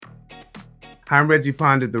Hi, I'm Reggie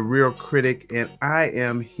Ponder, the Real Critic, and I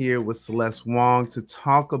am here with Celeste Wong to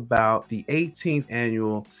talk about the 18th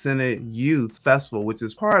annual CineYouth Festival, which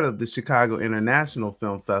is part of the Chicago International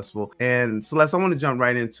Film Festival. And Celeste, I want to jump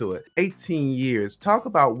right into it. 18 years. Talk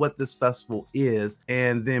about what this festival is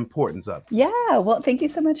and the importance of it. Yeah, well, thank you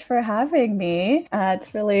so much for having me.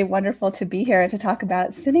 It's really wonderful to be here to talk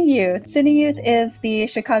about CineYouth. CineYouth is the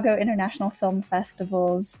Chicago International Film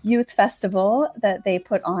Festival's youth festival that they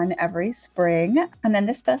put on every spring. And then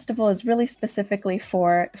this festival is really specifically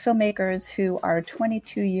for filmmakers who are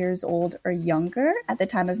 22 years old or younger at the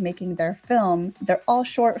time of making their film. They're all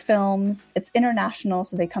short films. It's international,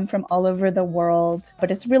 so they come from all over the world.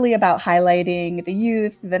 But it's really about highlighting the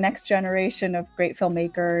youth, the next generation of great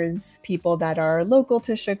filmmakers, people that are local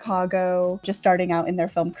to Chicago, just starting out in their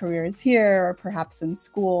film careers here, or perhaps in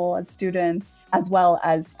school as students, as well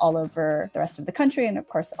as all over the rest of the country and, of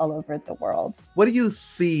course, all over the world. What do you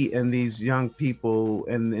see in these young people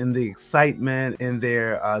and in the excitement and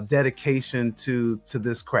their dedication to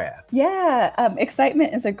this craft? Yeah,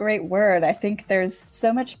 excitement is a great word. I think there's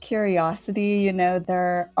so much curiosity. You know, there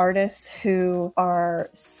are artists who are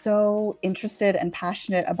so interested and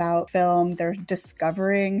passionate about film. They're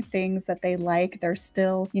discovering things that they like. They're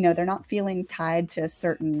still, they're not feeling tied to a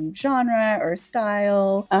certain genre or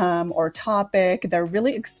style or topic. They're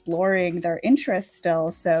really exploring their interests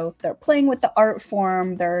still. So they're playing with the art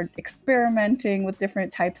form. They're experimenting with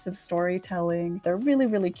different types of storytelling. They're really,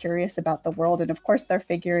 really curious about the world. And of course, they're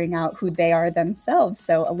figuring out who they are themselves.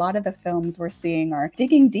 So a lot of the films we're seeing are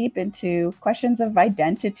digging deep into questions of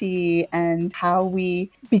identity and how we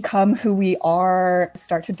become who we are,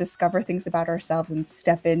 start to discover things about ourselves and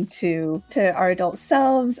step into our adult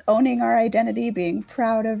selves, owning our identity, being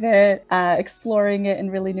proud of it, exploring it in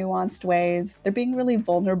really nuanced ways. They're being really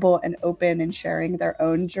vulnerable and open and sharing their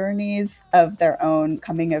own journeys of their own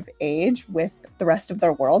coming of age with the rest of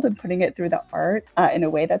their world and putting it through the art in a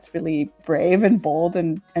way that's really brave and bold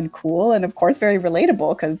and cool. And of course, very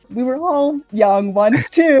relatable because we were all young once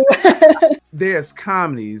too. There's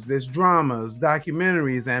comedies, there's dramas,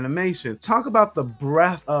 documentaries, animation. Talk about the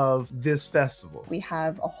breadth of this festival. We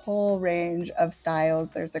have a whole range of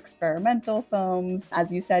styles. There's experimental films,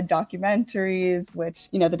 as you said, documentaries, which,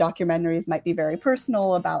 the documentaries might be very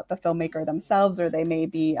personal about the filmmaker themselves, or they may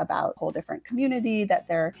be about a whole different community that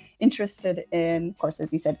they're interested in. Of course,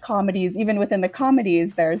 as you said, comedies. Even within the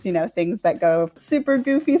comedies, there's, things that go super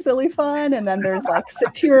goofy, silly fun. And then there's like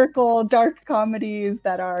satirical, dark comedies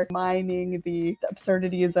that are mining the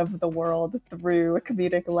absurdities of the world through a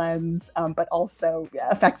comedic lens, but also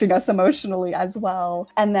affecting us emotionally as well.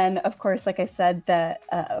 And then, of course, like I said,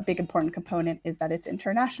 a big important component is that it's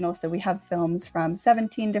international. So we have films from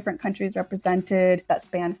 17 different countries represented that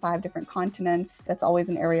span 5 different continents. That's always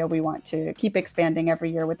an area we want to keep expanding every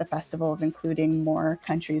year with the festival, of including more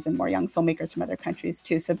countries and more young filmmakers from other countries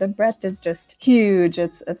too. So the breadth is just huge.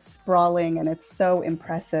 It's sprawling and it's so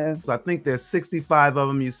impressive. So I think there's 65 of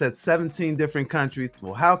them. You said 17 different countries.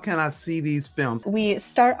 Well, how can I see these films? We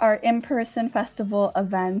start our in-person festival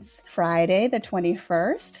events Friday, the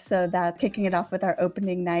 21st. So that's kicking it off with our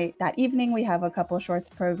opening night. That evening, we have a couple of shorts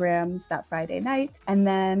programs that Friday night. And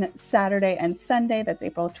then Saturday and Sunday, that's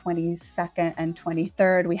April 22nd and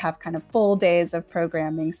 23rd, we have kind of full days of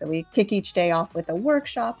programming. So we kick each day off with a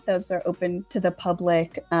workshop. Those are open to the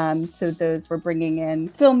public. So those we're bringing in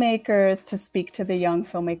filmmakers to speak to the young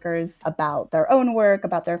filmmakers about their own work,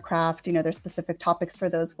 about their craft. There's specific topics for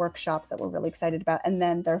those workshops that we're really excited about. And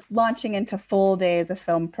then they're launching into full days of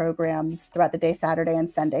film programs throughout the day, Saturday and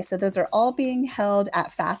Sunday. So those are all being held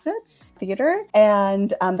at Facets Theater.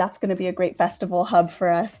 And that's going to be a great festival hub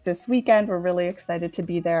for us this weekend. We're really excited to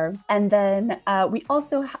be there. And then we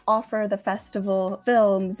also offer the festival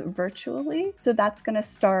films virtually. So that's going to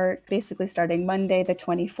start basically starting Monday, the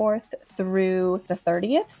 24th through the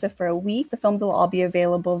 30th. So for a week, the films will all be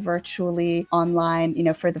available virtually online,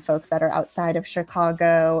 for the folks that are outside of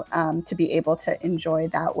Chicago to be able to enjoy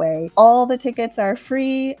that way. All the tickets are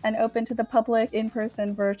free and open to the public, in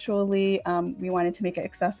person, virtually. We wanted to make it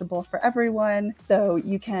accessible for everyone. So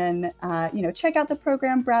you can, check out the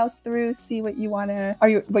program, browse through, see what you want to,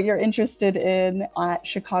 what you're interested in at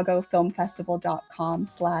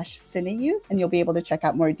chicagofilmfestival.com/CineYouth. And you'll be able to check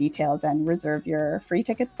out more details and reserve your free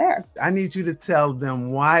tickets there. I need you to tell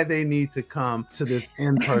them why they need to come to this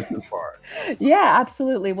in-person part. Yeah,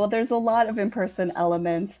 absolutely. Well, there's a lot of in-person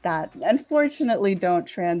elements that unfortunately don't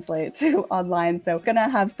translate to online. So gonna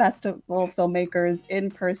have festival filmmakers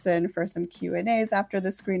in person for some Q&As after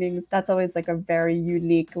the screenings. That's always like a very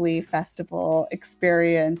uniquely festival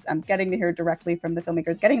experience. I'm getting to hear directly from the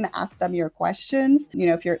filmmakers, getting to ask them your questions. You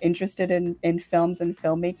know, if you're interested in films and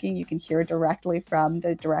filmmaking, you can hear directly from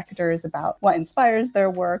the directors about what inspires their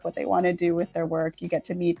work, what they want to do with their work. You get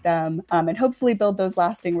to meet them and hopefully build those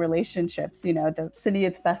lasting relationships. You know, the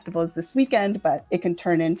CineYouth Festival is this weekend, but it can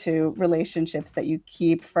turn into relationships that you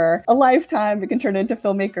keep for a lifetime. It can turn into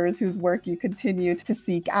filmmakers whose work you continue to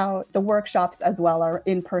seek out. The workshops as well are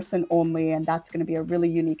in person only, and that's going to be a really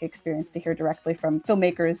unique experience to hear directly from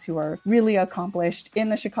filmmakers who are really accomplished in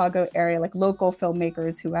the Chicago area, like local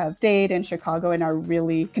filmmakers who have stayed in Chicago and are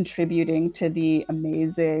really contributing to the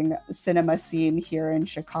amazing cinema scene here in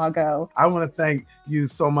Chicago. I want to thank you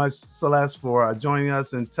so much, Celeste, for joining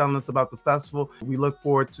us and telling us about the festival. We look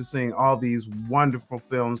forward to seeing all these wonderful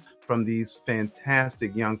films from these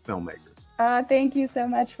fantastic young filmmakers. Thank you so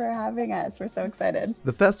much for having us. We're so excited.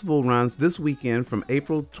 The festival runs this weekend from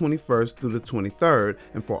April 21st through the 23rd.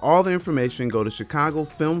 And for all the information, go to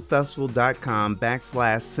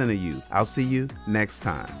chicagofilmfestival.com/CineYouth. I'll see you next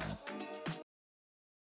time.